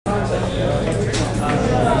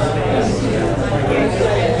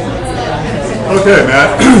Okay, Matt.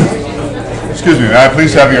 Excuse me, may I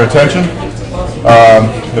please have your attention?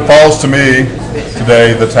 It falls to me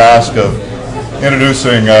today the task of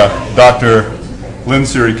introducing Dr. Lynn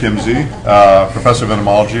Siri Kimsey, Professor of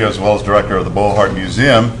Entomology as well as Director of the Bohart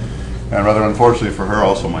Museum, and rather unfortunately for her,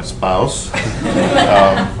 also my spouse.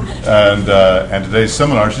 And today's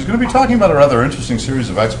seminar, she's going to be talking about a rather interesting series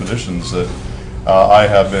of expeditions that I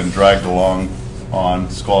have been dragged along on,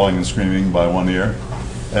 squalling and screaming by one ear,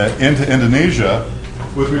 into Indonesia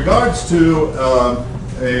with regards to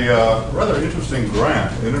a rather interesting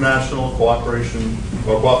grant, International Cooperation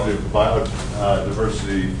or Cooperative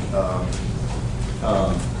Biodiversity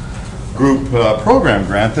Group program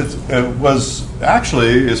grant that was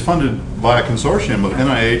actually is funded by a consortium of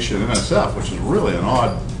NIH and NSF, which is really an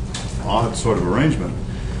odd sort of arrangement.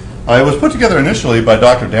 It was put together initially by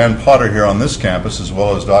Dr. Dan Potter here on this campus, as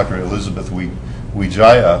well as Dr. Elizabeth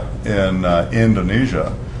Wijaya in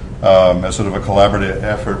Indonesia, as sort of a collaborative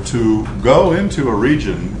effort to go into a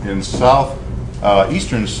region in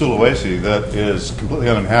eastern Sulawesi that is completely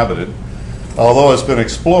uninhabited. Although it's been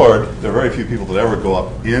explored, there are very few people that ever go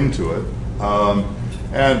up into it,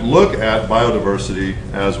 and look at biodiversity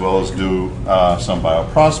as well as do some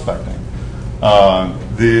bioprospecting.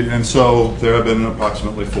 And so there have been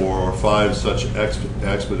approximately 4 or 5 such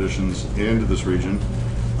expeditions into this region.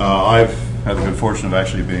 I've had the good fortune of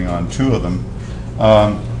actually being on 2 of them.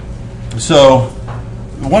 So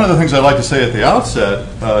one of the things I'd like to say at the outset,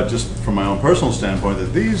 just from my own personal standpoint,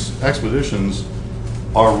 that these expeditions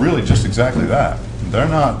are really just exactly that.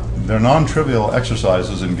 They're non-trivial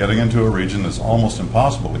exercises in getting into a region that's almost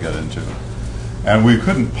impossible to get into. And we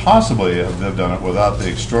couldn't possibly have done it without the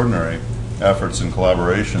extraordinary efforts and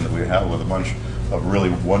collaboration that we have with a bunch of really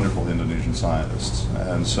wonderful Indonesian scientists.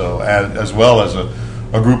 And so, as well as a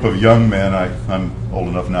group of young men, I'm old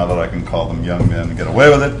enough now that I can call them young men and get away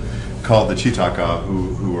with it, called the Chitaka,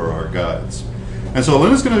 who are our guides. And so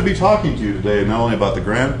Lynn is going to be talking to you today not only about the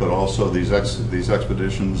grant, but also these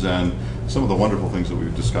expeditions and some of the wonderful things that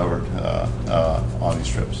we've discovered on these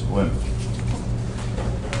trips. Lynn.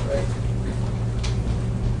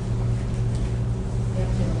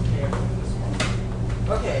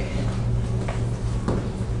 Okay.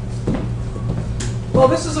 Well,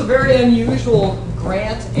 this is a very unusual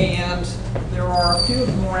grant, and there are a few of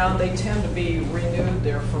them around. They tend to be renewed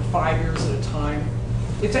there for 5 years at a time.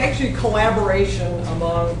 It's actually collaboration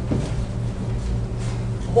among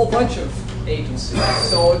a whole bunch of agencies.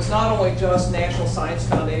 So it's not only just National Science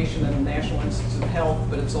Foundation and the National Institutes of Health,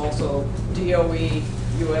 but it's also DOE,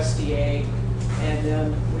 USDA, and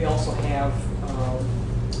then we also have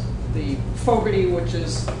the Fogarty, which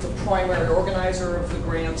is the primary organizer of the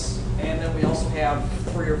grants, and then we also have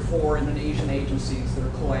 3 or 4 Indonesian agencies that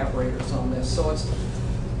are collaborators on this. So it's,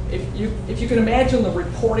 if you can imagine the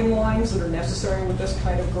reporting lines that are necessary with this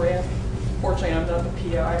kind of grant, fortunately I'm not the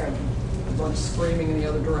PI, I'm going screaming in the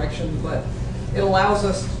other direction, but it allows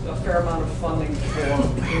us a fair amount of funding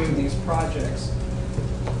for doing these projects.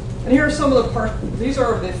 And here are some of these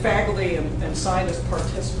are the faculty and scientist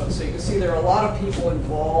participants. So you can see there are a lot of people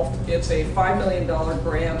involved. It's a $5 million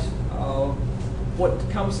grant. What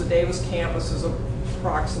comes to Davis campus is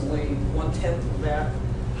approximately 1/10 of that.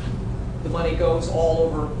 The money goes all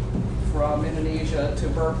over from Indonesia to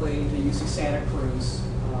Berkeley to UC Santa Cruz.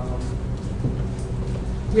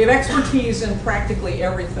 We have expertise in practically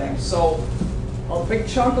everything. So a big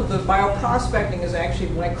chunk of the bioprospecting is actually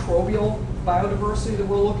microbial biodiversity that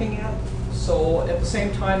we're looking at. So at the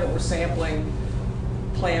same time that we're sampling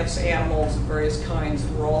plants, animals of various kinds,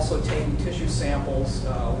 we're also taking tissue samples.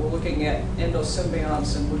 We're looking at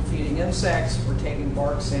endosymbionts and wood-feeding insects. We're taking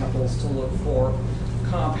bark samples to look for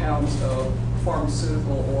compounds of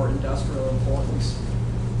pharmaceutical or industrial importance.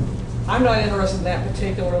 I'm not interested in that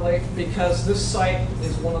particularly because this site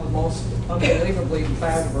is one of the most unbelievably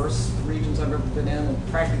biodiverse regions I've ever been in, and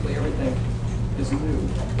practically everything is new.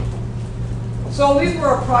 So these were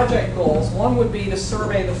our project goals. One would be to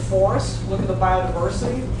survey the forest, look at the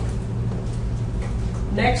biodiversity.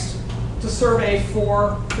 Next, to survey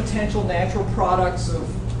for potential natural products of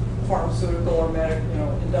pharmaceutical or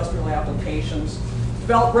industrial applications.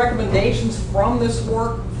 Develop recommendations from this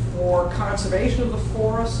work for conservation of the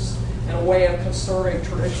forests and a way of conserving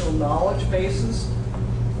traditional knowledge bases.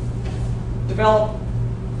 Develop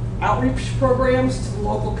outreach programs to the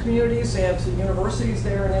local communities and to universities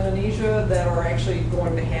there in Indonesia that are actually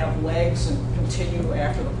going to have legs and continue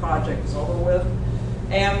after the project is over with.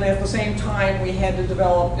 And at the same time, we had to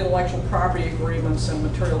develop intellectual property agreements and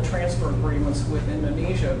material transfer agreements with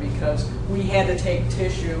Indonesia because we had to take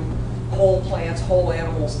tissue whole plants, whole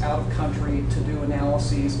animals out of country to do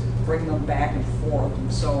analyses, bring them back and forth.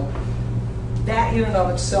 And so that in and of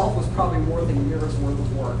itself was probably worth a year's worth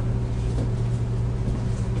of work.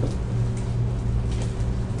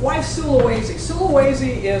 Why Sulawesi?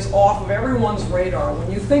 Sulawesi is off of everyone's radar.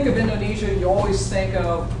 When you think of Indonesia, you always think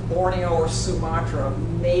of Borneo or Sumatra,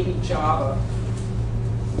 maybe Java.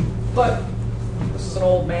 But this is an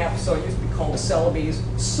old map, so it used to be called Celebes.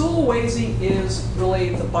 Sulawesi is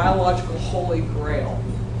really the biological holy grail.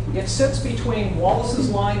 It sits between Wallace's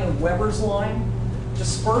Line and Weber's Line.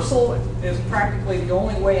 Dispersal is practically the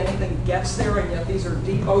only way anything gets there, and yet these are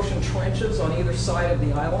deep ocean trenches on either side of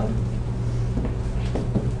the island.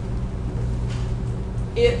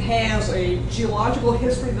 It has a geological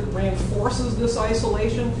history that reinforces this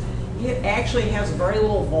isolation. It actually has very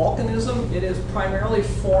little volcanism. It is primarily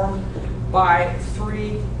formed by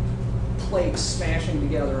 3 plates smashing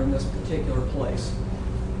together in this particular place.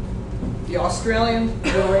 The Australian,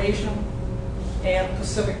 Eurasian, and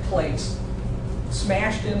Pacific plates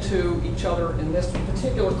smashed into each other in this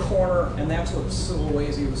particular corner, and that's what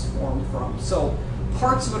Sulawesi was formed from. So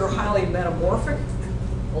parts of it are highly metamorphic.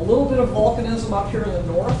 A little bit of volcanism up here in the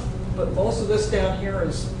north, but most of this down here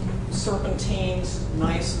is serpentines,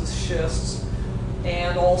 gneisses, schists,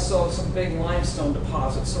 and also some big limestone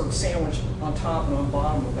deposits sort of sandwiched on top and on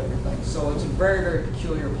bottom of everything. So it's a very, very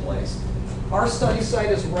peculiar place. Our study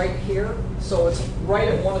site is right here, so it's right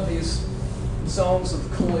at one of these zones of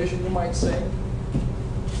collision, you might say.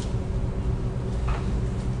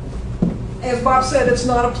 As Bob said, it's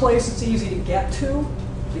not a place that's easy to get to,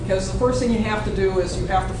 because the first thing you have to do is you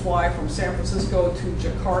have to fly from San Francisco to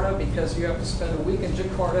Jakarta, because you have to spend a week in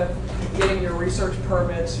Jakarta getting your research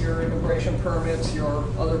permits, your immigration permits, your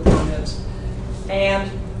other permits. And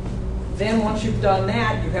then once you've done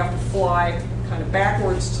that, you have to fly kind of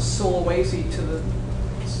backwards to Sulawesi, to the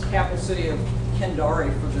capital city of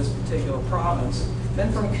Kendari for this particular province.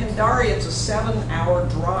 Then from Kendari, it's a 7-hour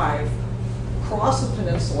drive across the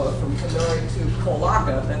peninsula from Kendari to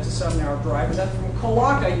Kolaka. That's a 7-hour drive. And then from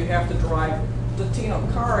Kolaka, you have to drive to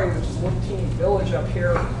Tinokari, which is a little teeny village up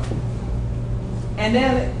here. And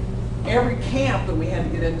then every camp that we had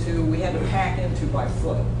to get into, we had to pack into by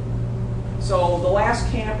foot. So the last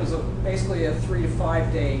camp is basically a 3 to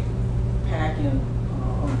 5 day pack in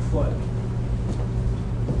on foot.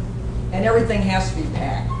 And everything has to be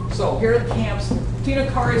packed. So here are the camps.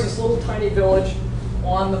 Tinokari is this little tiny village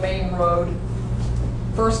on the main road.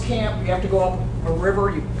 First camp, you have to go up a river.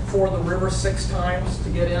 You ford the river 6 times to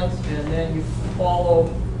get in, and then you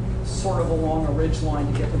follow sort of along a ridge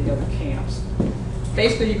line to get to the other camps.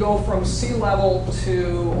 Basically, you go from sea level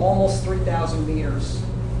to almost 3,000 meters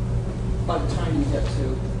by the time you get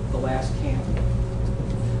to the last camp.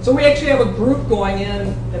 So we actually have a group going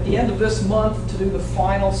in at the end of this month to do the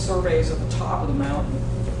final surveys at the top of the mountain.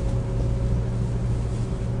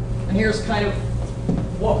 And here's kind of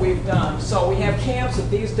what we've done. So we have camps at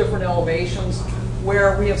these different elevations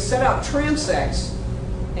where we have set out transects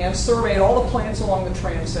and surveyed all the plants along the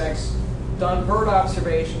transects, done bird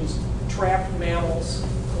observations, trapped mammals,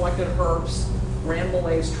 collected herbs, ran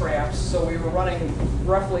malaise traps. So we were running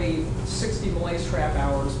roughly 60 malaise trap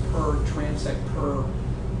hours per transect per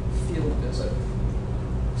field visit.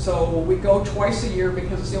 So we go twice a year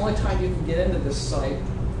because it's the only time you can get into this site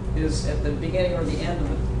is at the beginning or the end of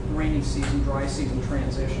the rainy season, dry season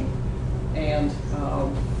transition. And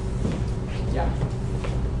yeah.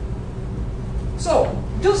 So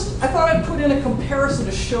I thought I'd put in a comparison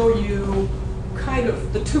to show you kind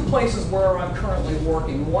of the 2 places where I'm currently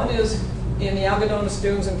working. One is in the Algodones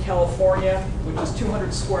Dunes in California, which is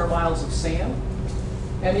 200 square miles of sand.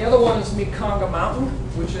 And the other one is Mikonga Mountain,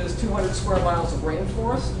 which is 200 square miles of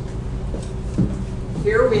rainforest.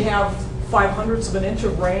 Here we have 0.05 of an inch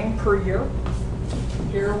of rain per year.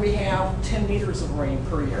 Here we have 10 meters of rain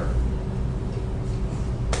per year.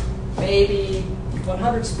 Maybe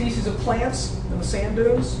 100 species of plants in the sand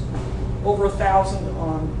dunes, over 1,000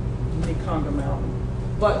 on Mikonga Mountain.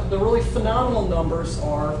 But the really phenomenal numbers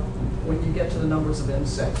are when you get to the numbers of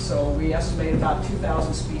insects. So we estimate about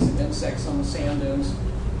 2,000 species of insects on the sand dunes.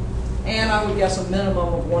 And I would guess a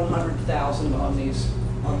minimum of 100,000 on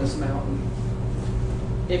this mountain.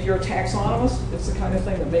 If you're a taxonomist, it's the kind of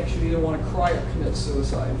thing that makes you either want to cry or commit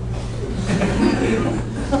suicide.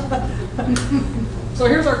 So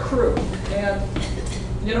here's our crew. And,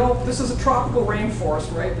 you know, this is a tropical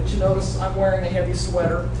rainforest, right? But you notice I'm wearing a heavy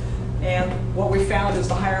sweater. And what we found is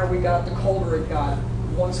the higher we got, the colder it got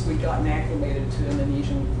once we'd gotten acclimated to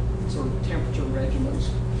Indonesian sort of temperature regimens.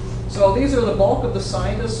 So these are the bulk of the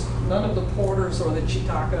scientists. None of the porters or the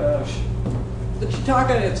Chitaka the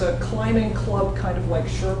Chautauqua, it's a climbing club, kind of like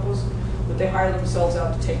Sherpas, but they hire themselves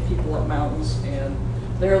out to take people up mountains, and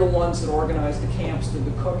they're the ones that organize the camps, do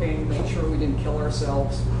the cooking, make sure we didn't kill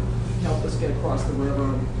ourselves, help us get across the river,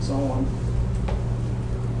 and so on.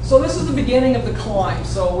 So this is the beginning of the climb.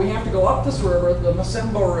 So we have to go up this river, the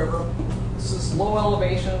Masembo River. This is low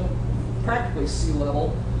elevation, practically sea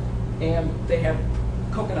level, and they have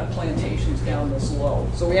coconut plantations down this low.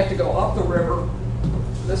 So we have to go up the river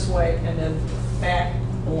this way and then back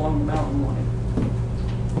along the mountain line.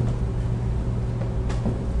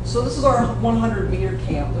 So this is our 100-meter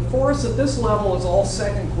camp. The forest at this level is all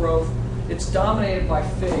second growth. It's dominated by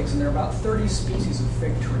figs, and there are about 30 species of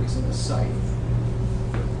fig trees in this site.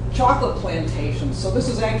 Chocolate plantations. So this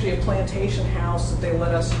is actually a plantation house that they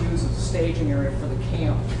let us use as a staging area for the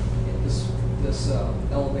camp at this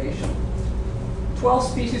elevation. 12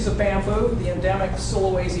 species of bamboo. The endemic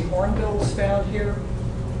Sulawesi hornbill is found here.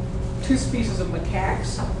 2 species of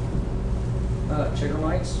macaques, chigger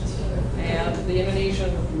mites, and the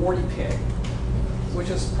Indonesian warty pig, which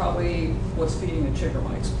is probably what's feeding the chigger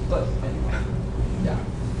mites. But anyway, yeah.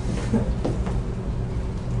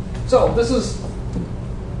 So this is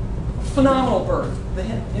a phenomenal bird. The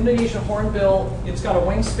Indonesian hornbill, it's got a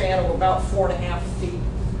wingspan of about 4.5 feet.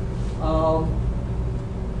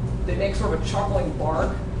 They make sort of a chuckling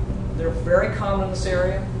bark. They're very common in this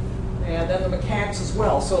area. And then the macaques as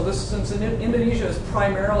well. So this, since Indonesia is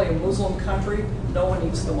primarily a Muslim country, no one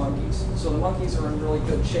eats the monkeys. So the monkeys are in really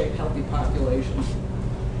good shape, healthy population.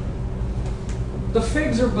 The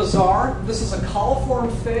figs are bizarre. This is a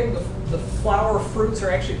cauliform fig. The flower fruits are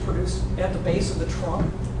actually produced at the base of the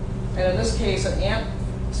trunk. And in this case, an ant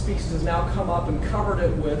species has now come up and covered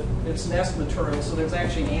it with its nest material. So there's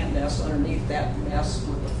actually an ant nest underneath that mess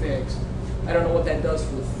with the figs. I don't know what that does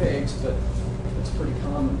for the figs, but it's pretty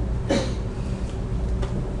common.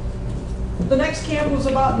 The next camp was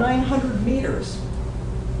about 900 meters.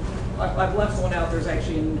 I've left one out. There's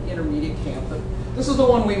actually an intermediate camp, but this is the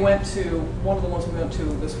one we went to, one of the ones we went to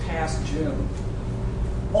this past June.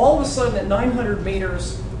 All of a sudden at 900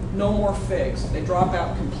 meters, no more figs. They drop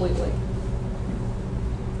out completely.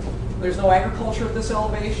 There's no agriculture at this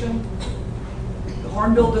elevation. The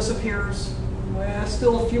hornbill disappears. Well,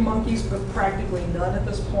 still a few monkeys, but practically none at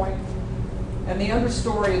this point. And the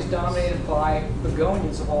understory is dominated by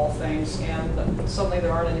begonias of all things, and suddenly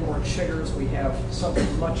there aren't any more chiggers. We have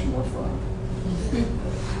something much more fun.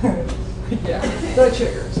 Yeah, the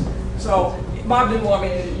chiggers. So Bob didn't want me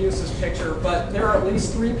to use this picture, but there are at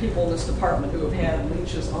least 3 people in this department who have had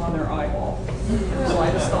leeches on their eyeball. So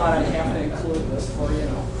I just thought I'd have to include this for,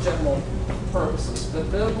 general purposes.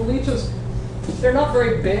 But the leeches, they're not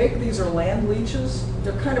very big. These are land leeches.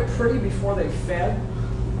 They're kind of pretty before they fed.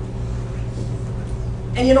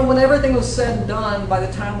 And when everything was said and done, by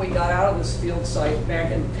the time we got out of this field site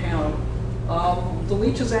back into town, the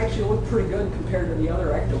leeches actually looked pretty good compared to the other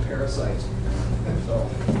ectoparasites. So,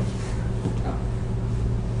 yeah.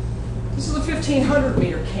 This is a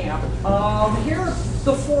 1,500-meter camp. Here,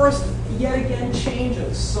 the forest yet again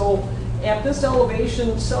changes. So at this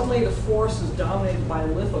elevation, suddenly the forest is dominated by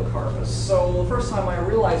lithocarpus. So the first time I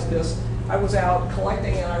realized this, I was out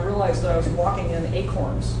collecting and I realized that I was walking in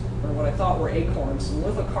acorns, or what I thought were acorns. And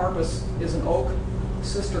lithocarpus is an oak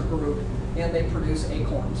sister group, and they produce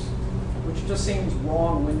acorns, which just seems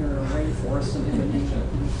wrong when you're in a rainforest in Indonesia.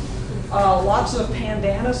 Lots of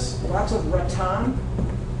pandanus, lots of rattan.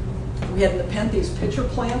 We had Nepenthes pitcher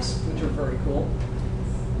plants, which are very cool.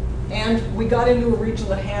 And we got into a region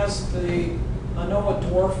that has the Anoa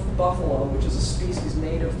dwarf buffalo, which is a species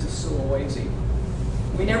native to Sulawesi.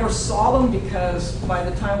 We never saw them because by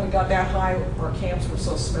the time we got that high, our camps were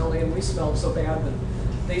so smelly and we smelled so bad that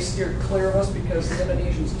they steered clear of us because the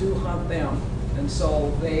Indonesians do hunt them. And so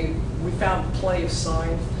we found plenty of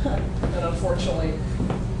sign, and unfortunately,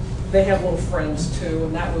 they have little friends too,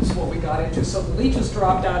 and that was what we got into. So the leeches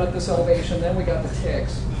dropped out at this elevation, then we got the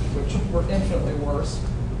ticks, which were infinitely worse.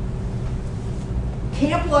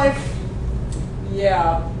 Camp life,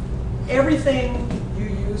 yeah, everything you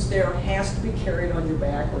use there has to be carried on your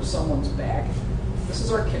back or someone's back. This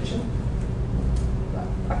is our kitchen.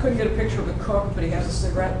 I couldn't get a picture of the cook, but he has a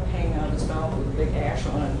cigarette hanging out of his mouth with a big ash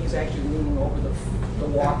on it. He's actually leaning over the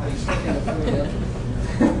wok that he's cooking the food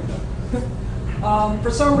in. For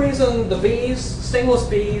some reason, the bees, stingless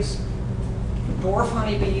bees, dwarf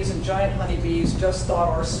honeybees, and giant honeybees just thought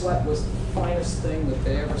our sweat was the finest thing that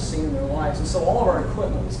they ever seen in their lives. And so all of our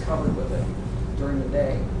equipment was covered with it during the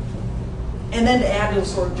day. And then to add to the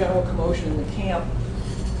sort of general commotion in the camp,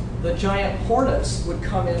 the giant hornets would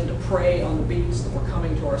come in to prey on the bees that were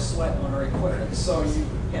coming to our sweat on our equipment. So you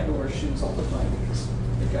had to wear shoes all the time because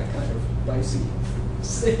It got kind of dicey, to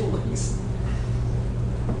say the least.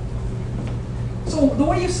 So the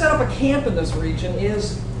way you set up a camp in this region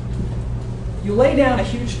is you lay down a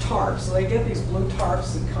huge tarp. So they get these blue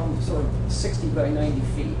tarps that come sort of 60 by 90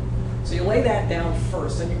 feet. So you lay that down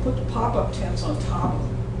first, and you put the pop-up tents on top of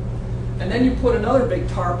it. And then you put another big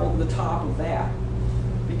tarp over the top of that.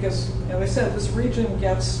 Because, as I said, this region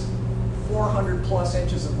gets 400 plus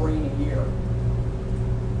inches of rain a year.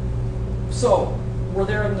 So we're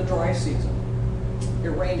there in the dry season. It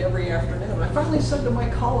rained every afternoon. I finally said to my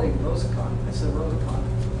colleague, Rosicon, I said, Rosicon,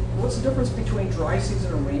 what's the difference between dry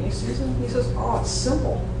season and rainy season? He says, oh, it's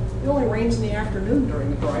simple. It only rains in the afternoon during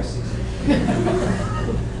the dry season.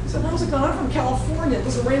 I said, Rosicon, I'm from California. It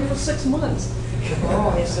doesn't rain for 6 months.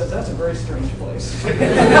 Oh, he said, that's a very strange place.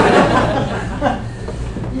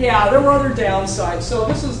 Yeah, there were other downsides. So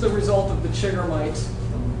this is the result of the chigger mites.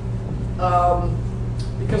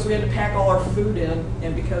 Because we had to pack all our food in,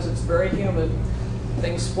 and because it's very humid,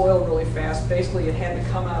 things spoil really fast. Basically, it had to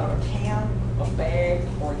come out of a can, a bag,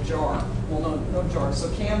 or a jar. Well, no jars, so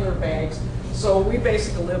cans or bags. So we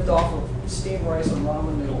basically lived off of steamed rice and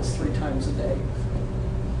ramen noodles 3 times a day.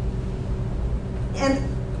 And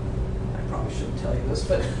I probably shouldn't tell you this,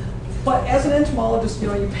 but as an entomologist,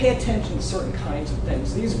 you pay attention to certain kinds of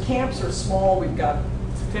things. These camps are small. We've got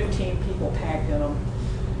 15 people packed in them.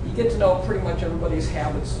 You get to know pretty much everybody's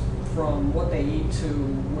habits, from what they eat to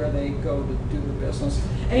where they go to do their business.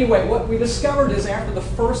 Anyway, what we discovered is after the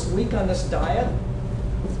first week on this diet,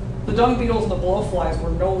 the dung beetles and the blowflies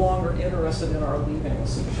were no longer interested in our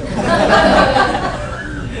leavings.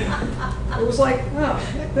 It was like, oh,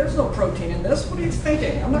 heck, there's no protein in this. What are you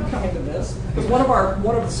thinking? I'm not coming to this. Because one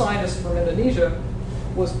of the scientists from Indonesia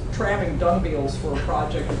was trapping dung beetles for a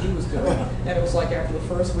project that he was doing. And it was like after the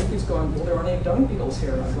first week, he's going, well, there aren't any dung beetles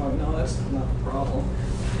here. And I'm going, no, that's not the problem.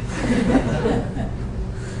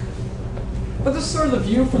 But this is sort of the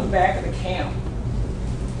view from the back of the camp.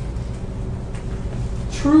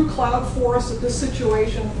 True cloud forest at this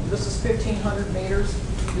situation, this is 1,500 meters.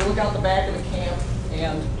 You look out the back of the camp,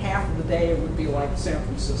 and half of the day it would be like San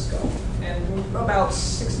Francisco, and about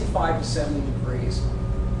 65 to 70 degrees.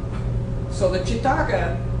 So the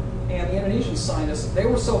Chitaka and the Indonesian scientists, they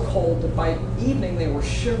were so cold that by evening they were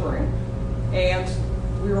shivering, and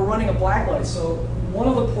we were running a blacklight. So one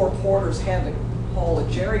of the poor porters had to haul a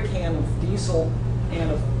jerry can of diesel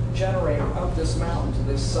and a generator up this mountain to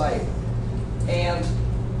this site. And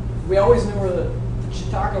we always knew where the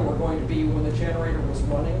Chitaka were going to be when the generator was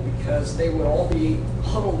running, because they would all be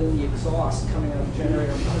huddled in the exhaust coming out of the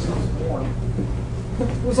generator because it was warm.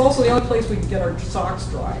 It was also the only place we could get our socks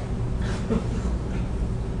dry.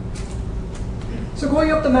 So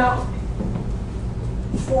going up the mountain,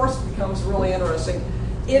 the forest becomes really interesting.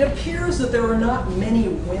 It appears that there are not many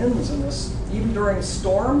winds in this, even during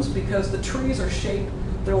storms, because the trees are shaped,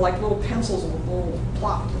 they're like little pencils with a little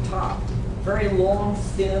plot at the top. Very long,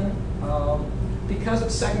 thin. Because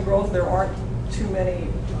it's second growth, there aren't too many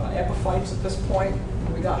epiphytes at this point.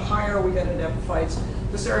 When we got higher, we got into epiphytes.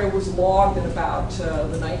 This area was logged in about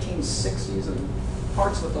the 1960s, and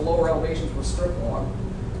parts of it, the lower elevations, were strip logged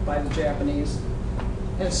by the Japanese.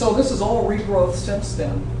 And so this is all regrowth since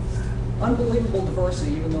then. Unbelievable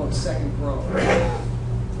diversity, even though it's second growth.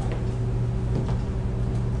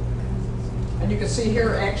 And you can see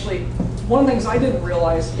here, actually, one of the things I didn't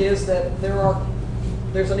realize is that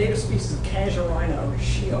there's a native species of casuarina, or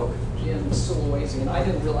she oak, in Sulawesi, and I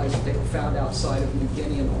didn't realize that they were found outside of New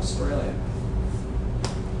Guinea and Australia.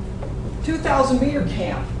 2,000-meter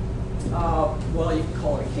camp. Well, you can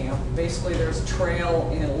call it a camp. Basically, there's a trail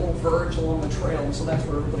and a little verge along the trail, and so that's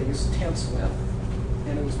where everybody's tents went.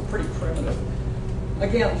 And it was pretty primitive.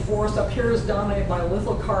 Again, the forest up here is dominated by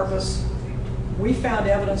lithocarpus. We found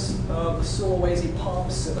evidence of the Sulawesi palm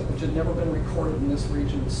civet, which had never been recorded in this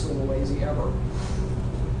region of Sulawesi ever.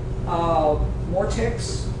 More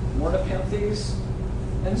ticks, more nepenthes,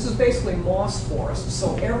 and this is basically moss forest.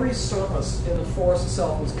 So every surface in the forest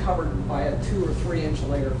itself was covered by a 2 or 3 inch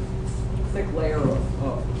layer, thick layer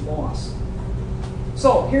of moss.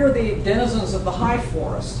 So here are the denizens of the high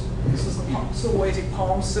forest. This is the Sulawesi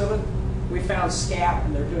palm civet. We found scap,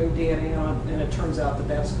 and they're doing DNA on it, and it turns out that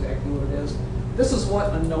that's exactly what it is. This is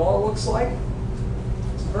what a Noah looks like.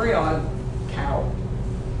 It's a very odd cow.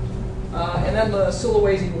 And then the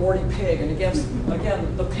Sulawesi warty pig. And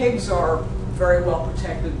again, the pigs are very well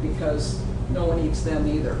protected because no one eats them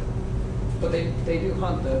either. But they do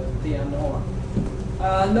hunt the Noah.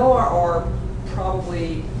 Noah are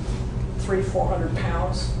probably 300-400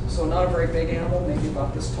 pounds, so not a very big animal, maybe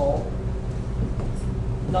about this tall.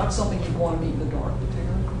 Not something you'd want to meet in the dark, particularly.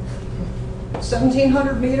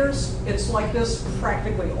 1,700 meters, it's like this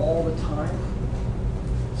practically all the time.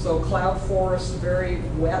 So cloud forest, very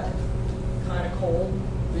wet, kind of cold.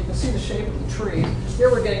 You can see the shape of the trees. Here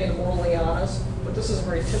we're getting into more lianas, but this is a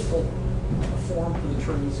very typical form for the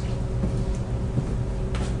trees.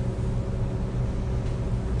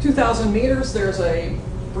 2,000 meters, there's a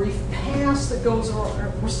brief pass that goes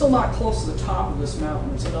around. We're still not close to the top of this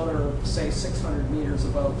mountain. It's another, say, 600 meters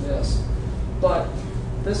above this. But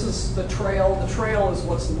this is the trail. The trail is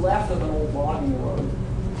what's left of an old logging road.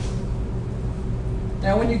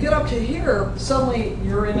 Now, when you get up to here, suddenly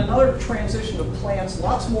you're in another transition of plants.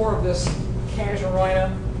 Lots more of this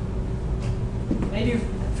casuarina. Maybe you're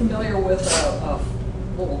familiar with a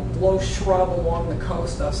little low shrub along the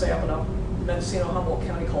coast, say up in Mendocino, Humboldt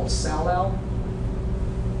County, called salal.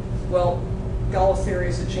 Well, Galotheria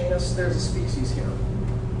is a genus. There's a species here.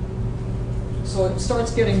 So it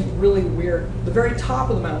starts getting really weird. The very top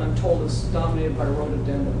of the mountain, I'm told, is dominated by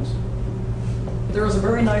rhododendrons. There was a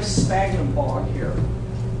very nice sphagnum bog here.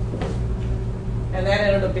 And that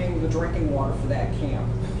ended up being the drinking water for that camp.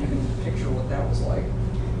 You can picture what that was like.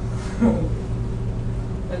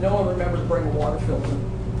 And no one remembered to bring a water filter.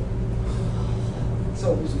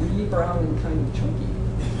 So it was really brown and kind of chunky.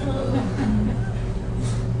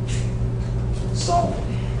 So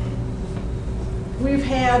we've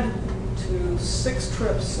had 6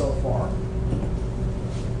 trips so far.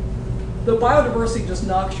 The biodiversity just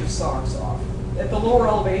knocks your socks off. At the lower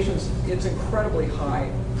elevations, it's incredibly high,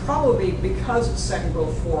 probably because it's second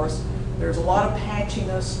growth forest. There's a lot of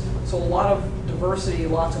patchiness, so a lot of diversity,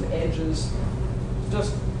 lots of edges,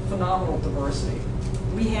 just phenomenal diversity.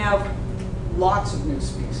 We have lots of new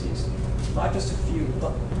species, not just a few,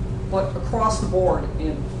 but across the board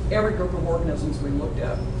in every group of organisms we looked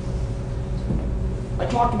at. I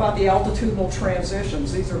talked about the altitudinal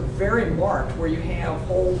transitions. These are very marked, where you have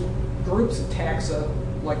whole groups of taxa,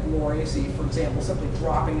 like Sulawesi, for example, simply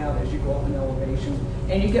dropping out as you go up in elevation.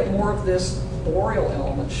 And you get more of this boreal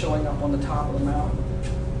element showing up on the top of the mountain.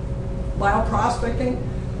 Bioprospecting,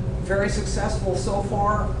 very successful so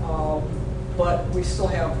far, but we still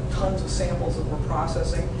have tons of samples that we're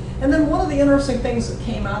processing. And then one of the interesting things that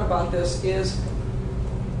came out about this is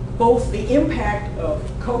both the impact of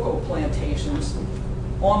cocoa plantations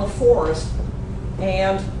on the forest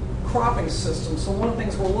and cropping systems. So one of the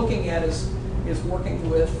things we're looking at is working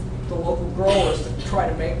with the local growers to try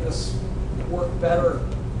to make this work better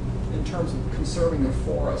in terms of conserving the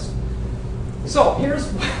forest. So here's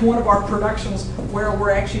one of our productions where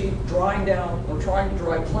we're actually drying down, or trying to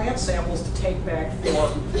dry plant samples to take back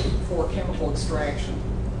for chemical extraction.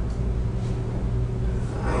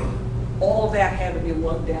 All of that had to be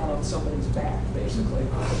lugged down on somebody's back, basically.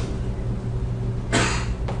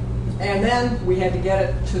 And then we had to get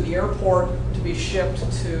it to the airport to be shipped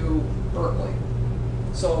to Berkeley.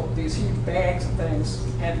 So these huge bags of things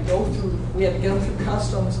had to go through, we had to get them through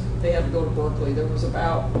customs, they had to go to Berkeley. There was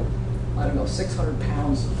about, I don't know, 600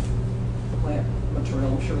 pounds of plant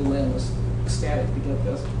material. I'm sure Lynn was ecstatic to get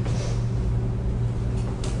this.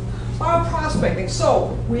 Bioprospecting.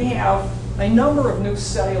 So we have a number of new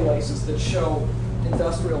cellulases that show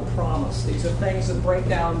industrial promise. These are things that break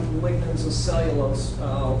down lignins and cellulose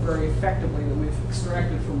very effectively that we've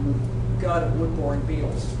extracted from the gut of wood-boring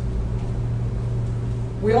beetles.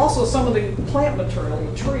 We also, some of the plant material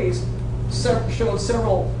in trees showed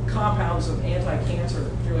several compounds of anti-cancer,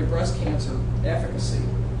 particularly breast cancer efficacy.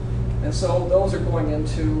 And so those are going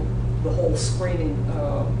into the whole screening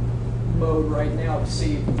mode right now to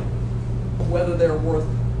see whether they're worth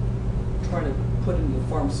trying to put into the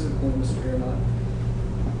pharmaceutical industry or not.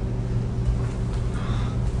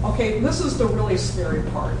 Okay, this is the really scary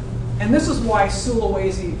part. And this is why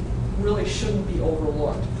Sulawesi really shouldn't be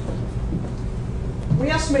overlooked. We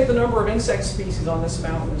estimate the number of insect species on this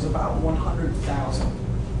mountain is about 100,000.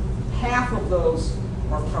 Half of those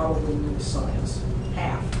are probably new to science.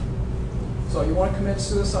 Half. So you want to commit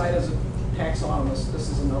suicide as a taxonomist, this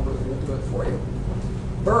is a number that will do it for you.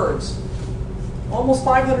 Birds. Almost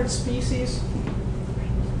 500 species.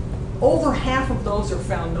 Over half of those are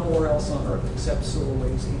found nowhere else on Earth except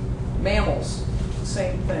Sulawesi. Mammals,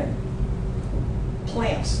 same thing.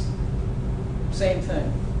 Plants, same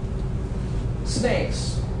thing.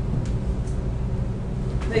 Snakes,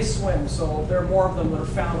 they swim, so there are more of them that are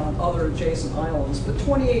found on other adjacent islands, but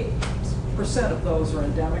 28% of those are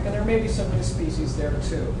endemic, and there may be some new species there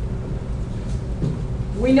too.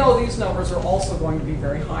 We know these numbers are also going to be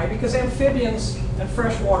very high because amphibians and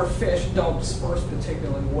freshwater fish don't disperse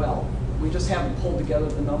particularly well. We just haven't pulled together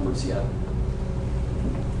the numbers yet.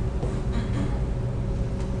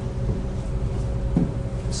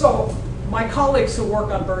 So my colleagues who work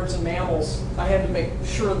on birds and mammals, I had to make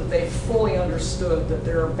sure that they fully understood that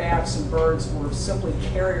their bats and birds were simply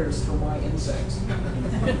carriers for my insects.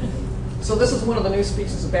 So this is one of the new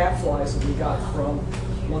species of bat flies that we got from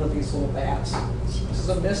one of these little bats. This is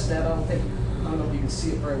a mist net. I don't know if you can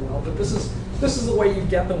see it very well, but this is the way you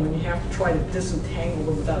get them when you have to try to disentangle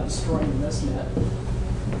them without destroying the mist net.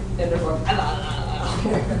 And they're going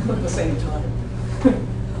at the same time.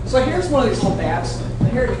 So here's one of these little bats. And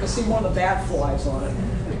here you can see one of the bat flies on it.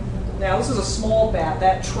 Now this is a small bat.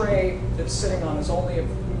 That tray it's sitting on is only,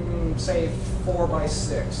 say, 4 by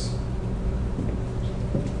 6.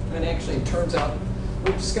 And actually it turns out,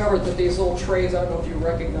 we've discovered that these little trays, I don't know if you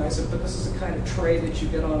recognize it, but this is the kind of tray that you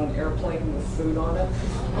get on an airplane with food on it.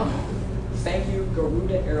 Thank you,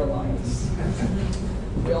 Garuda Airlines.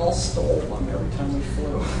 We all stole one every time we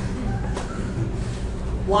flew.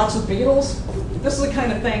 Lots of beetles. This is the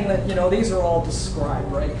kind of thing that, these are all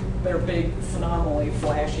described, right? They're big, phenomenally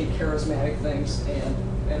flashy, charismatic things,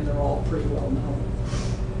 and they're all pretty well known.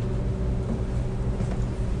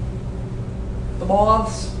 The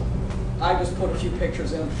moths, I just put a few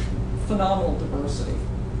pictures in. Phenomenal diversity.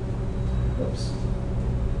 Oops.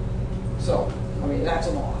 So, that's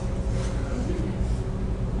a moth.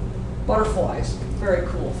 Butterflies, very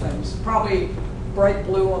cool things. Probably bright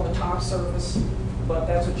blue on the top surface, but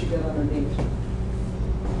that's what you get underneath.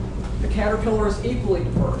 The caterpillar is equally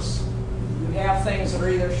diverse. You have things that are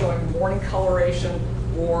either showing morning coloration,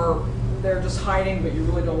 or they're just hiding, but you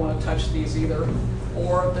really don't want to touch these either.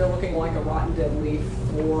 Or they're looking like a rotten dead leaf,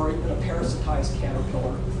 or even a parasitized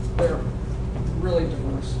caterpillar. They're really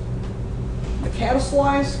diverse. The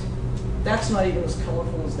caddisflies, that's not even as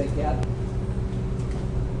colorful as they get.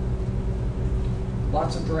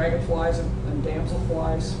 Lots of dragonflies and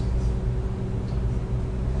damselflies.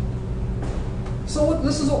 So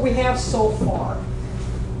this is what we have so far.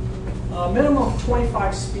 A minimum of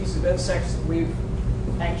 25 species of insects that we've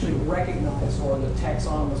actually recognized, or the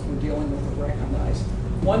taxonomists we're dealing with have recognized.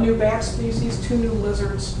 1 new bat species, 2 new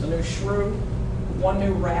lizards, a new shrew, 1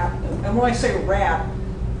 new rat. And when I say rat,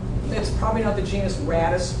 it's probably not the genus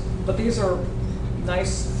Rattus, but these are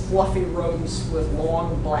nice fluffy rodents with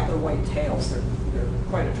long black or white tails. They're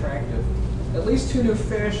quite attractive. At least 2 new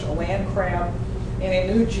fish, a land crab,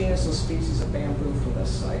 and a new genus and species of bamboo from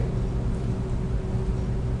this site.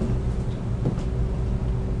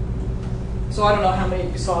 So I don't know how many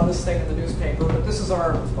of you saw this thing in the newspaper, but this is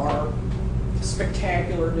our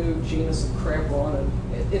spectacular new genus of crabron.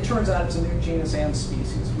 And it turns out it's a new genus and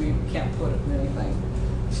species. We can't put it in anything.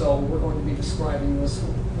 So we're going to be describing this.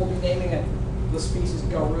 We'll be naming it the species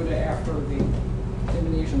Garuda after the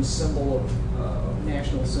Indonesian symbol of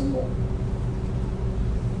national symbol.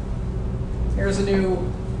 Here's a new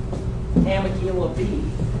Amygdala bee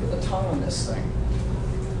with a tongue on this thing.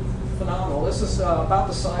 Phenomenal. This is about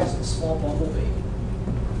the size of a small bumblebee.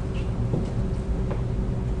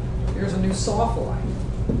 Here's a new sawfly.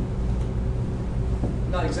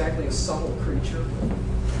 Not exactly a subtle creature.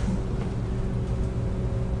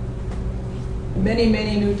 Many,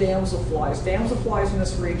 many new damselflies. Damselflies in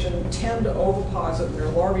this region tend to oviposit. Their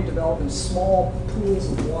larvae develop in small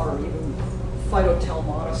pools of water, even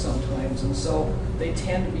phytotelmata sometimes, and so they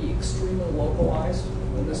tend to be extremely localized.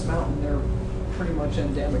 In this mountain, they're pretty much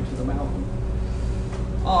endemic to the mountain.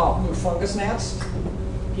 New fungus gnats.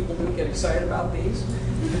 People do get excited about these.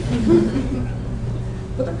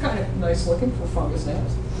 But they're kind of nice looking for fungus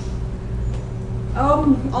gnats.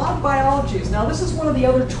 Odd biologies. Now this is one of the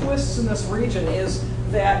other twists in this region, is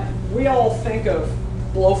that we all think of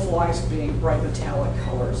blowflies being bright metallic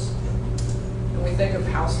colors. And we think of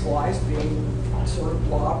houseflies being sort of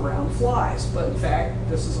blah brown flies. But in fact,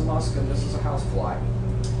 this is a musca, this is a housefly.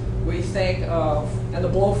 We think of, and the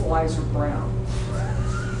blowflies are brown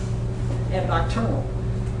and nocturnal,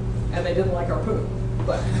 and they didn't like our poop.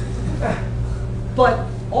 But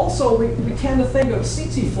also we tend to think of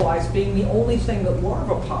tsetse flies being the only thing that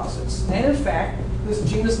larvaposits. And in fact, this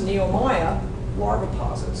genus Neomyia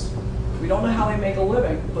larvaposits. We don't know how they make a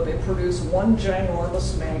living, but they produce one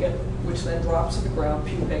ginormous maggot, which then drops to the ground,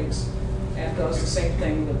 pupates, and does the same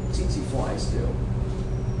thing that tsetse flies do.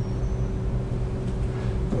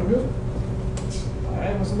 Who knew?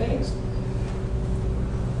 I was amazed.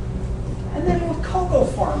 And then with cocoa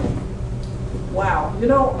farming. Wow,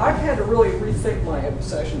 I've had to really rethink my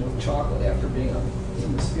obsession with chocolate after being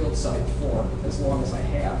in this field site for as long as I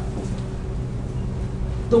have.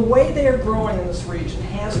 The way they are growing in this region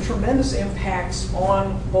has tremendous impacts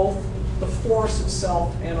on both the forest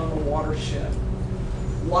itself and on the watershed.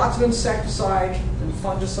 Lots of insecticide and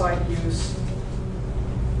fungicide use,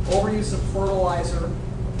 overuse of fertilizer,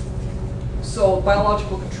 So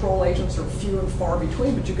biological control agents are few and far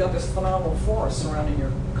between, but you've got this phenomenal forest surrounding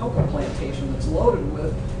your cocoa plantation that's loaded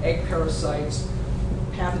with egg parasites,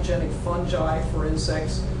 pathogenic fungi for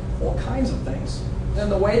insects, all kinds of things. Then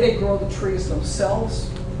the way they grow the trees themselves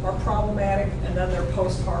are problematic, and then their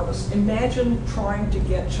post-harvest. Imagine trying to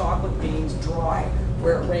get chocolate beans dry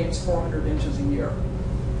where it rains 400 inches a year.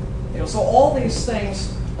 You know, so all these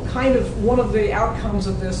things, kind of, one of the outcomes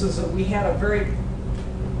of this is that we had a very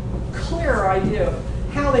clear idea of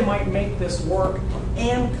how they might make this work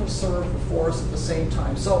and conserve the forest at the same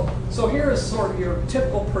time. So here is sort of your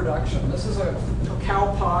typical production. This is a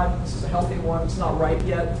cacao pod. This is a healthy one. It's not ripe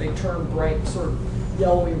yet. They turn bright, sort of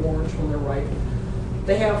yellowy orange when they're ripe.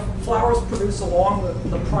 They have flowers produced along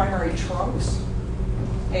the primary trunks,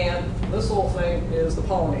 and this little thing is the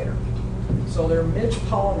pollinator. So they're midge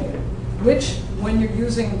pollinated, which, when you're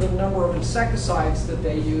using the number of insecticides that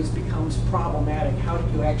they use, becomes problematic. How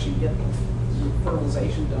do you actually get the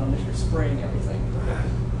fertilization done if you're spraying everything?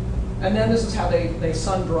 And then this is how they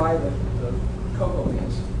sun dry the cocoa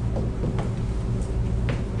beans.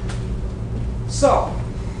 So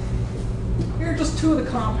here are just two of the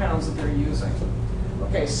compounds that they're using.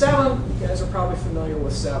 Okay, 7, you guys are probably familiar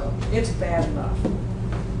with 7. It's bad enough.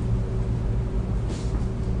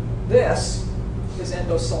 This is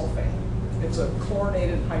endosulfane. It's a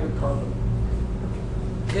chlorinated hydrocarbon.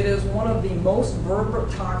 It is one of the most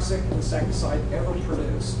vertebrate toxic insecticides ever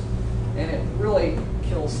produced, and it really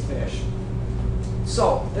kills fish.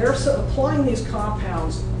 So they're applying these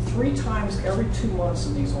compounds 3 times every 2 months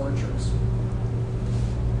in these orchards.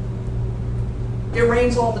 It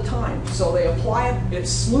rains all the time, so they apply it, it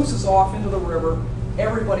sluices off into the river,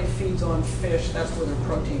 everybody feeds on fish, that's where their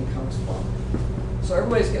protein comes from. So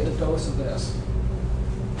everybody's getting a dose of this.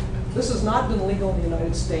 This has not been legal in the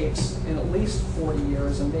United States in at least 40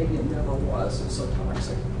 years, and maybe it never was, it's so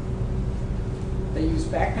toxic. They use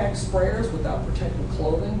backpack sprayers without protective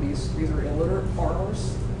clothing. These are illiterate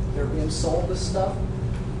farmers. They're being sold this stuff.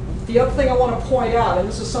 The other thing I want to point out, and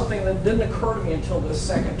this is something that didn't occur to me until this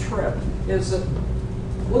second trip, is that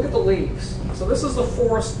look at the leaves. So this is the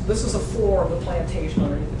forest, this is the floor of the plantation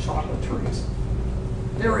underneath the chocolate trees.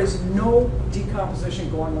 There is no decomposition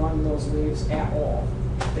going on in those leaves at all.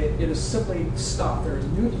 It is simply stopped. There is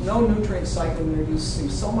no nutrient cycling. They're using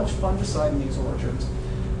so much fungicide in these orchards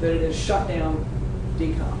that it is shut down,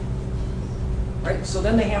 decomp. Right? So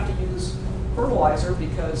then they have to use fertilizer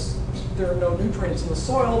because there are no nutrients in the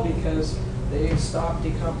soil because they stop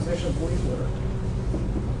decomposition of leaf litter.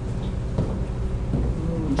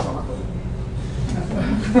 Chocolate.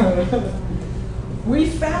 We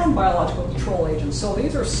found biological control agents. So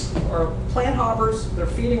these are plant hoppers. They're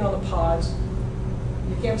feeding on the pods.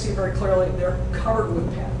 You can't see very clearly. They're covered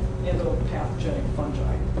with pathogenic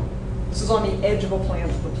fungi. This is on the edge of the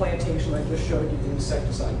plantation I just showed you the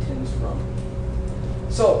insecticide tins from.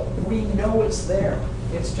 So we know it's there.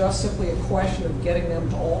 It's just simply a question of getting them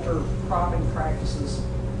to alter cropping practices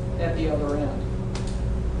at the other end.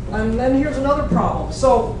 And then here's another problem.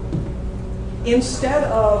 So instead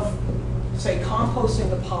of, say, composting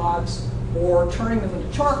the pods or turning them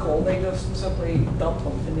into charcoal, they just simply dump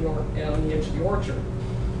them on the edge of the orchard.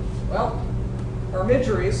 Well, our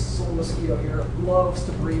midgeries, this little mosquito here, loves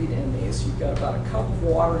to breed in these. You've got about a cup of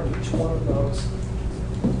water in each one of those.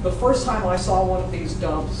 The first time I saw one of these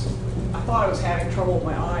dumps, I thought I was having trouble with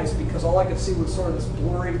my eyes because all I could see was sort of this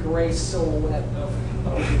blurry gray silhouette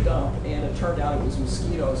of the dump, and it turned out it was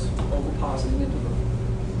mosquitoes ovipositing into the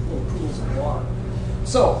little pools of water.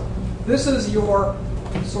 So this is your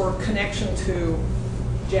sort of connection to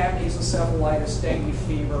Japanese encephalitis, dengue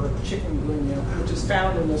fever, chikungunya, which is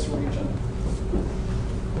found in this region.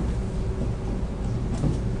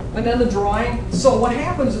 And then the drying. So what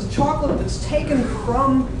happens is chocolate that's taken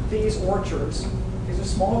from these orchards, these are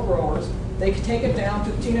small growers, they take it down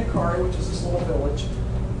to Tinakari, which is this little village.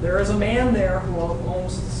 There is a man there who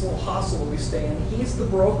owns this little hostel we stay in. He's the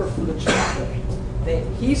broker for the chocolate.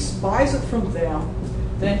 He buys it from them.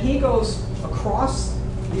 Then he goes across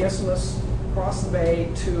the isthmus, across the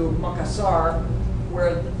bay to Makassar,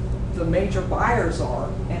 where the major buyers are,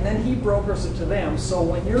 and then he brokers it to them. So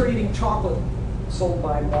when you're eating chocolate sold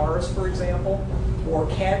by Mars, for example, or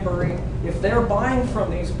Cadbury, if they're buying from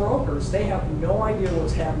these brokers, they have no idea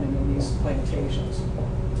what's happening in these plantations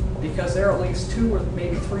because they're at least 2 or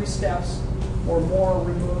maybe 3 steps or more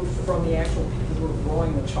removed from the actual people who are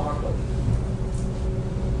growing the chocolate.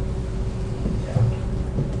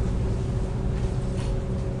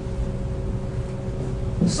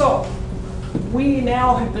 So, we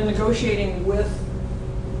now have been negotiating with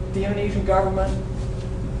the Indonesian government,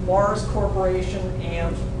 Mars Corporation,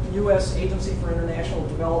 and U.S. Agency for International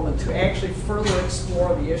Development to actually further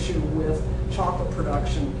explore the issue with chocolate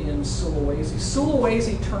production in Sulawesi.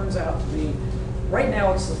 Sulawesi turns out to be, right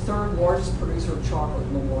now it's the third largest producer of chocolate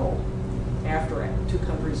in the world, after 2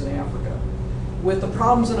 countries in Africa. With the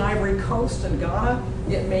problems in Ivory Coast and Ghana,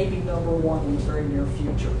 it may be #1 in the very near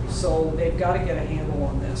future. So they've got to get a handle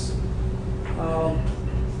on this.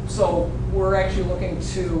 So we're actually looking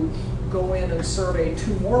to go in and survey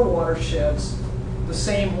 2 more watersheds the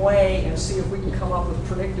same way and see if we can come up with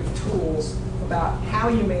predictive tools about how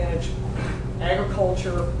you manage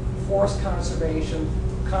agriculture, forest conservation,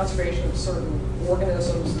 conservation of certain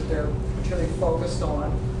organisms that they're particularly focused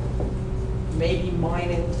on, maybe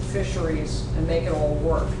mining, fisheries, and make it all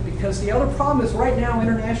work. Because the other problem is right now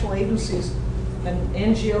international agencies and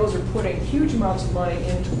NGOs are putting huge amounts of money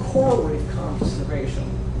into coral reef conservation.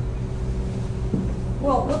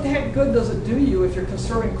 Well, what the heck good does it do you if you're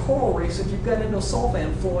conserving coral reefs if you've got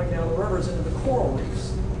endosulfan flowing down the rivers into the coral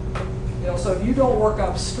reefs? You know, so if you don't work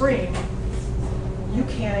upstream, you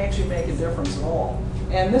can't actually make a difference at all.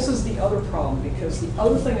 And this is the other problem, because the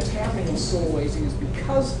other thing that's happening in Sulawesi is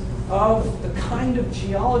because of the kind of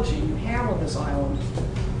geology you have on this island,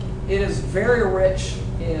 it is very rich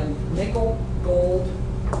in nickel, gold,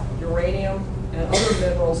 uranium, and other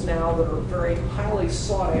minerals now that are very highly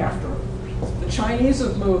sought after. The Chinese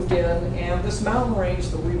have moved in, and this mountain range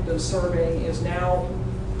that we've been surveying is now,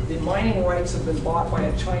 the mining rights have been bought by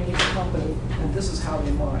a Chinese company, and this is how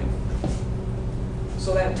they mine.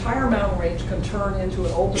 So that entire mountain range can turn into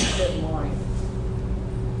an open pit mine,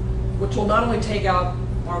 which will not only take out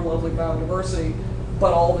our lovely biodiversity,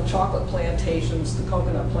 but all the chocolate plantations, the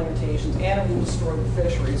coconut plantations, and it will destroy the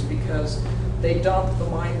fisheries because they dump the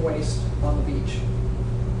mine waste on the beach.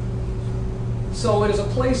 So it is a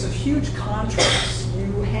place of huge contrasts.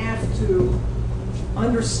 You have to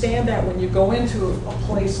understand that when you go into a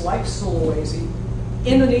place like Sulawesi.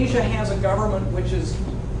 Indonesia has a government which is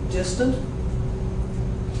distant.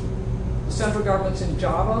 The central government's in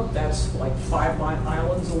Java, that's like 5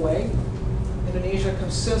 islands away. Indonesia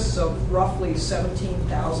consists of roughly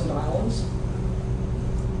 17,000 islands.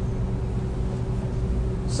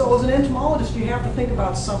 So as an entomologist, you have to think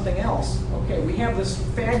about something else. Okay, we have this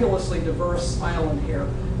fabulously diverse island here,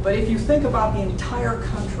 but if you think about the entire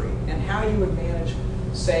country and how you would manage,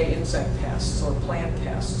 say, insect pests or plant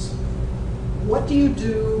pests, what do you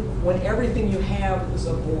do when everything you have is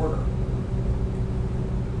a border?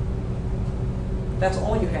 That's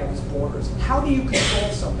all you have is borders. How do you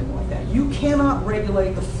control something like that? You cannot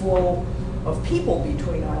regulate the flow of people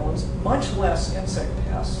between islands, much less insect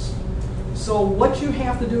pests. So what you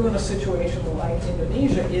have to do in a situation like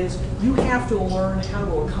Indonesia is you have to learn how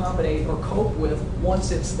to accommodate or cope with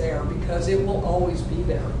once it's there, because it will always be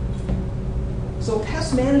there. So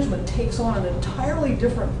pest management takes on an entirely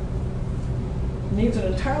different, needs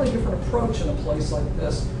an entirely different approach in a place like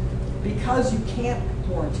this, because you can't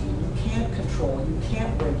quarantine, you can't control, you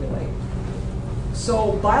can't regulate.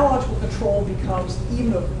 So biological control becomes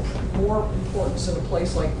even of more importance in a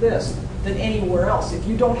place like this than anywhere else. If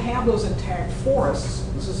you don't have those intact forests,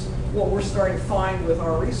 this is what we're starting to find with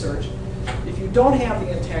our research, if you don't have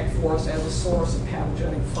the intact forest as a source of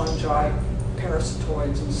pathogenic fungi,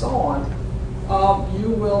 parasitoids, and so on, you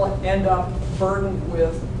will end up burdened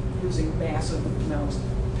with using massive amounts of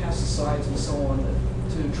pesticides and so on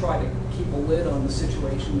to try to keep a lid on the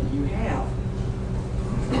situation that you have.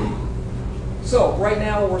 So right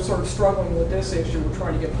now we're sort of struggling with this issue. We're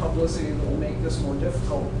trying to get publicity that will make this more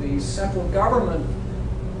difficult. The central government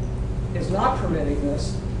is not permitting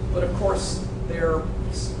this, but of course they're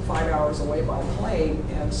 5 hours away by plane,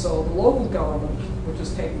 and so the local government, which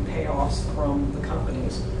is taking payoffs from the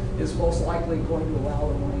companies, is most likely going to allow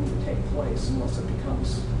the mining to take place unless it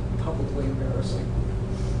becomes publicly embarrassing.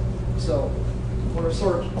 So we're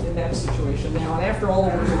sort of in that situation now, and after all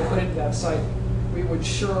the work we put into that site, we would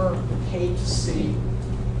sure hate to see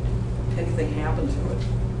anything happen to it.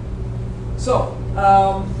 So,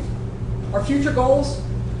 our future goals,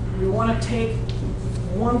 we want to take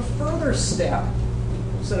one further step.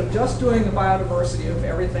 Instead of just doing the biodiversity of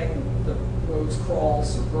everything that moves,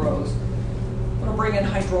 crawls, or grows, we want to bring in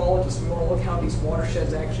hydrologists. We want to look how these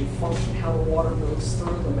watersheds actually function, how the water moves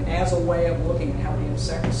through them, as a way of looking at how the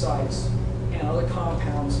insecticides and other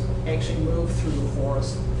compounds actually move through the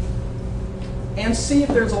forest. And see if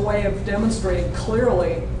there's a way of demonstrating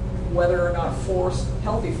clearly whether or not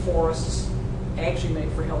healthy forests actually make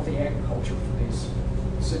for healthy agriculture for these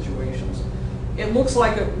situations. It looks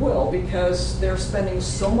like it will, because they're spending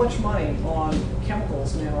so much money on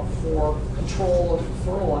chemicals now for control of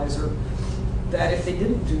fertilizer that if they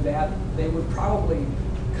didn't do that, they would probably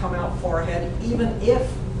come out far ahead, even if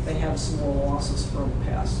they have some more losses from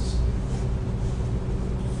pests.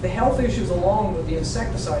 The health issues along with the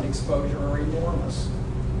insecticide exposure are enormous.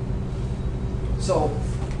 So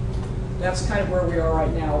that's kind of where we are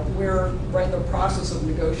right now. We're right in the process of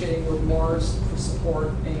negotiating with Mars for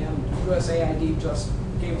support, and USAID just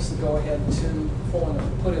gave us the go-ahead to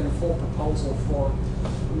put in a full proposal for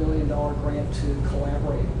 $1 million grant to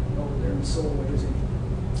collaborate over there in Sulawesi.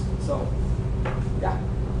 So, yeah.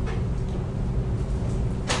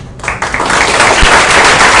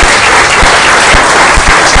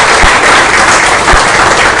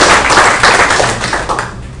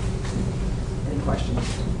 Any questions?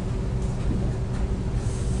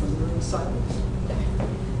 From the room silence.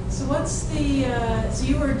 So what's the, so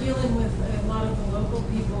you are dealing with a lot of the local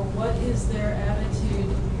people. What is their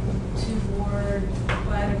attitude toward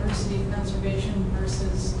biodiversity conservation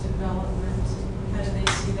versus development? How do they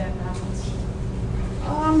see that balance?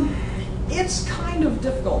 It's kind of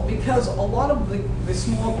difficult because a lot of the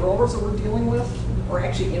small growers that we're dealing with are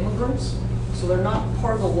actually immigrants. So they're not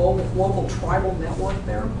part of the local tribal network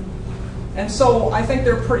there. And so I think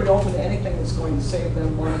they're pretty open to anything that's going to save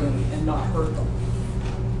them money and not hurt them.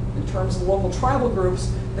 In terms of local tribal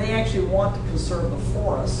groups, they actually want to conserve the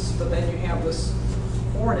forests, but then you have this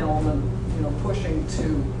foreign element, pushing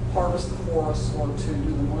to harvest the forests or to do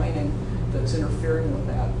the mining that's interfering with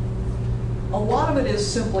that. A lot of it is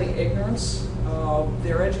simply ignorance.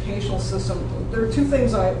 Their educational system, there are two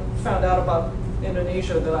things I found out about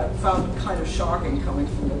Indonesia that I found kind of shocking coming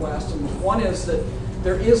from the West. And one is that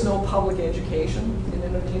there is no public education in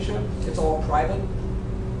Indonesia. It's all private.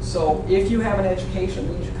 So if you have an education,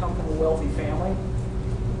 it means you come from a wealthy family.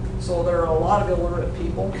 So there are a lot of illiterate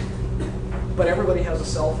people, but everybody has a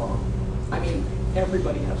cell phone. I mean,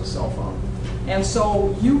 everybody has a cell phone. And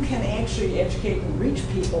so you can actually educate and reach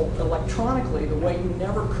people electronically the way you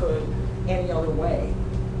never could any other way.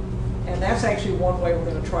 And that's actually one way we're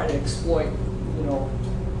going to try to exploit,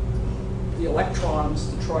 the electrons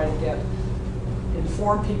to try to get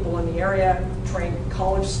informed people in the area, train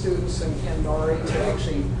college students in Kendari to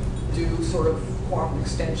actually do sort of cooperative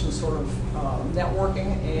extension sort of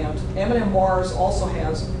networking. And M&M Mars also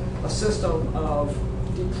has a system of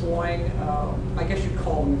deploying, I guess you'd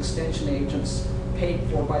call them extension agents, paid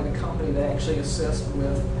for by the company that actually assist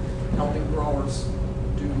with helping growers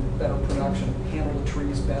do better production, handle the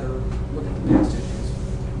trees better, look at the pest issues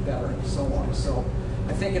better, and so on. So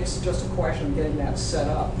I think it's just a question of getting that set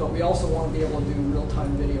up, but we also want to be able to do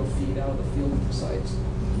real-time video feed out of the field sites.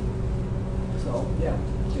 So, yeah.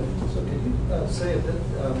 So can you say a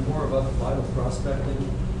bit more about vital prospecting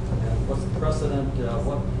and what's the precedent,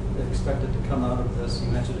 what expected to come out of this? You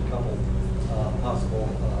mentioned a couple possible.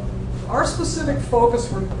 Our specific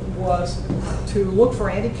focus was to look for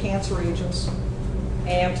anti-cancer agents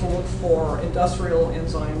and to look for industrial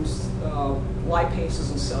enzymes, lipases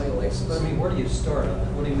and cellulases. But I mean, where do you start on that?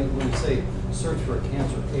 What do you mean when you say search for a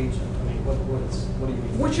cancer agent? I mean, what do you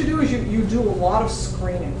mean? What you do is you do a lot of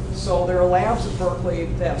screening. So there are labs at Berkeley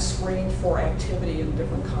that screen for activity in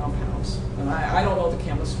different compounds. And I don't know the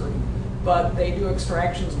chemistry, but they do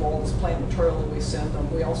extractions of all this plant material that we send them.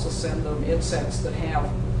 We also send them insects that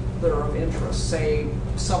are of interest, say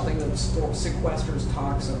something that sequesters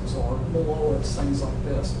toxins or malolits, things like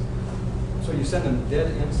this. So you send them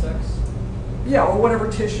dead insects? Yeah, or whatever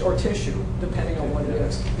tissue, depending on what it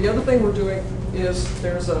is. The other thing we're doing is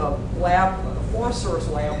there's a lab, a Forest Service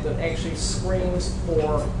lab that actually screens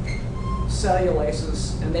for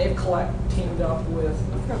cellulases, and they've teamed up with,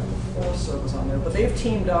 I forgot the Forest Service on there, but they've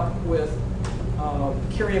teamed up with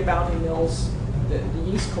Curia Bounty Mills, the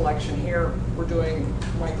yeast collection here. We're doing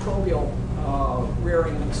microbial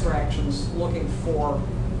rearing and extractions, looking for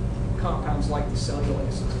compounds like the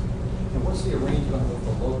cellulases. And what's the arrangement with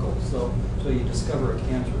the locals? So you discover a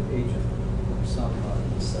cancer agent or some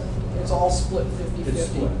insect. It's all split 50-50. It's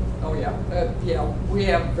split. Oh yeah, yeah. We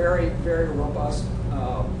have very, very robust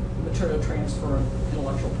material transfer and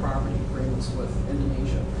intellectual property agreements with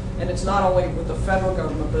Indonesia, and it's not only with the federal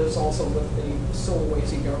government, but it's also with the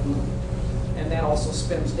Sulawesi government, and that also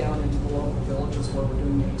spins down into the local villages where we're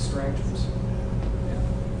doing the extractions.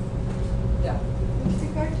 Yeah. With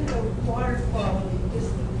regard to the water quality, is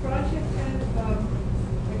the project kind of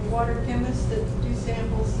like water chemists that do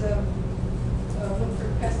samples, look for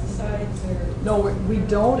pesticides or? No, we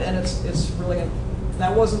don't, and it's really,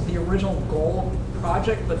 that wasn't the original goal of the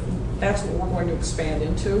project, but that's what we're going to expand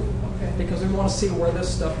into. Okay. Because we want to see where this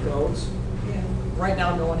stuff goes. Yeah. Right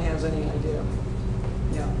now, no one has any idea.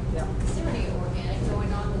 Yeah, yeah. Is there any organic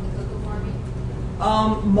going on with the cocoa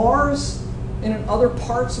farming? Mars and in other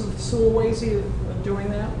parts of Sulawesi are doing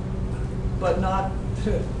that, but not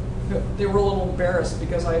they were a little embarrassed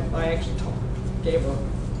because I actually gave a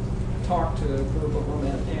talk to a group of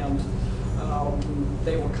them, and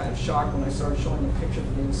they were kind of shocked when I started showing them pictures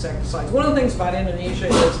of the insecticides. One of the things about Indonesia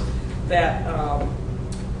is that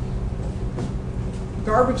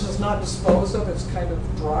garbage is not disposed of, it's kind of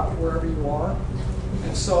dropped wherever you are.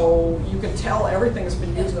 And so you can tell everything has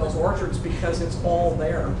been used in those orchards because it's all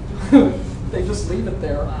there. They just leave it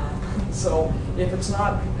there. So if it's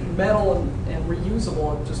not metal and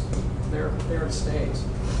reusable, it just, there it stays.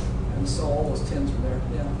 And so all those tins are there,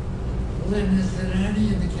 yeah. Lynn, is there any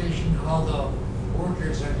indication how the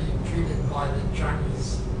workers are being treated by the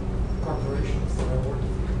Chinese corporations that are working?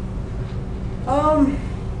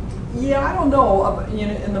 Yeah, I don't know.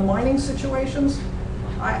 In the mining situations,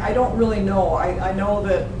 I don't really know. I know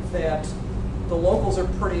that the locals are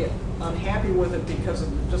pretty unhappy with it because of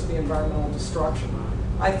just the environmental destruction.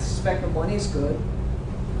 I suspect the money's good,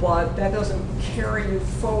 but that doesn't carry you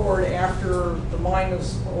forward after the mine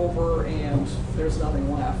is over and there's nothing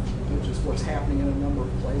left, which is what's happening in a number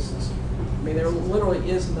of places. I mean, there literally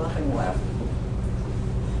is nothing left.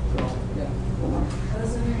 So, yeah. I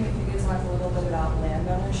was wondering if you could talk a little bit about land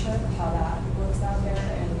ownership, how that works out there,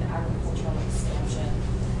 and agricultural expansion,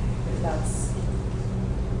 if that's,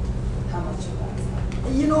 how much of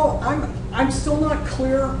that? You know, I'm still not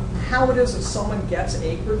clear how it is that someone gets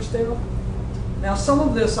acreage there. Now, some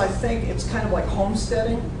of this, I think, it's kind of like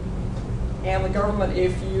homesteading, and the government,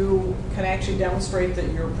 if you can actually demonstrate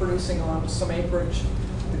that you're producing on some acreage,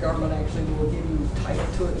 the government actually will give you title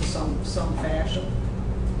to it in some fashion.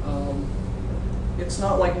 It's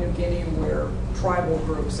not like New Guinea where tribal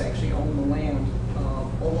groups actually own the land.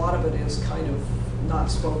 A lot of it is kind of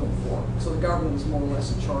not spoken for, so the government is more or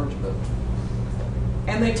less in charge of it.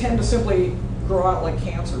 And they tend to simply grow out like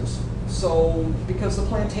cancers. So because the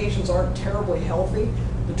plantations aren't terribly healthy,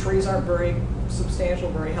 the trees aren't very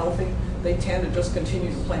substantial, very healthy, they tend to just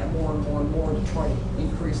continue to plant more and more and more to try to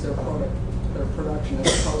increase their production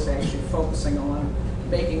as opposed to actually focusing on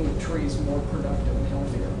making the trees more productive and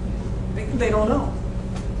healthier. They don't know.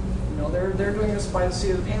 You know, they're doing this by the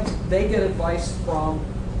seat of the pants. They get advice from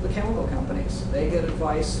the chemical companies. They get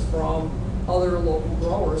advice from other local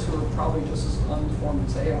growers who are probably just as uninformed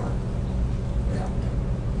as they are. Yeah.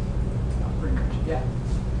 Pretty much. Yeah.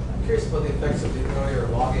 I'm curious about the effects of the earlier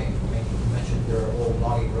logging. I mean, you mentioned there are old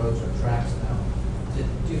logging roads or tracks now.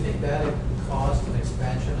 Do you think that caused an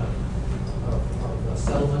expansion of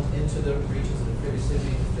settlement into the regions that have previously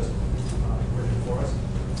been just virgin forest?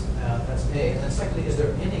 That's A. And then secondly, is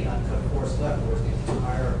there any uncut forest left, or is the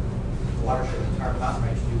entire watershed, the entire mountain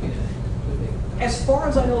range New Guinea completely? As far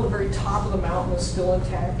as I know, the very top of the mountain is still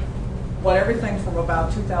intact, but everything from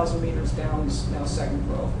about 2,000 meters down is now second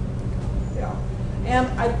growth. Yeah. And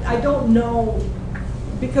I don't know,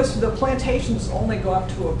 because the plantations only go up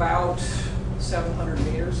to about 700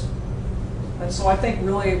 meters. And so I think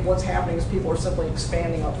really what's happening is people are simply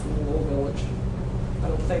expanding up from the little village. I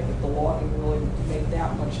don't think that the logging really made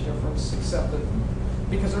that much difference, except that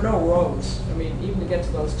because there are no roads. I mean, even to get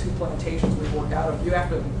to those two plantations we work out of, you have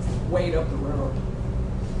to wade up the river.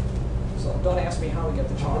 So don't ask me how to get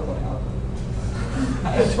the chocolate out.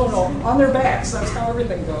 I don't know. On their backs. That's how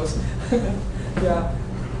everything goes. Yeah.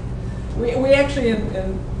 We actually,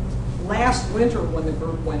 in last winter when the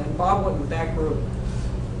group went, and Bob went with that group,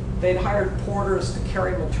 they'd hired porters to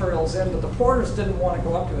carry materials in, but the porters didn't want to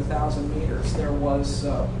go up to 1,000 meters.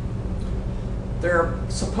 There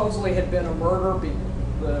supposedly had been a murder.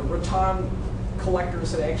 The rattan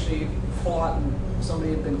collectors had actually fought, and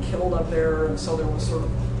somebody had been killed up there, and so there was sort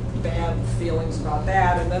of bad feelings about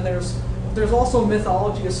that. And then there's also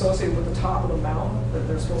mythology associated with the top of the mountain, that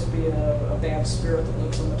there's supposed to be a bad spirit that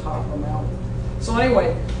lives on the top of the mountain. So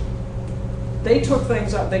anyway, they took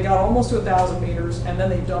things up. They got almost to 1,000 meters, and then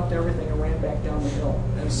they dumped everything and ran back down the hill.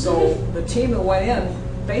 And so the team that went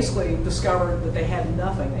in basically discovered that they had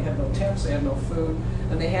nothing. They had no tents, they had no food,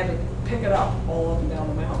 and they had to pick it up all up and down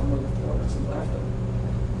the mountain where the porters had left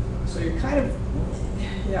it. So you're kind of,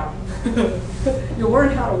 yeah. You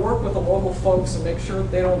learn how to work with the local folks and make sure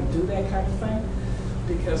that they don't do that kind of thing,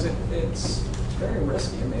 because it's very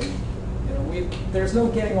risky. I mean, you know, there's no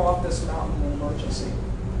getting off this mountain in an emergency.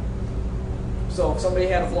 So if somebody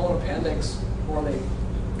had a blown appendix or they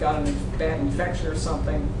got a bad infection or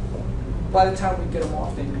something, by the time we get them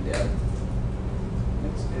off, they'd be dead.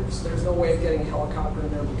 There's no way of getting a helicopter in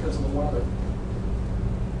there because of the weather.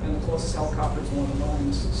 And the closest helicopter is one of the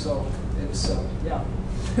mines. So it's, yeah,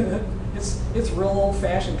 it's real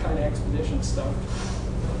old-fashioned kind of expedition stuff.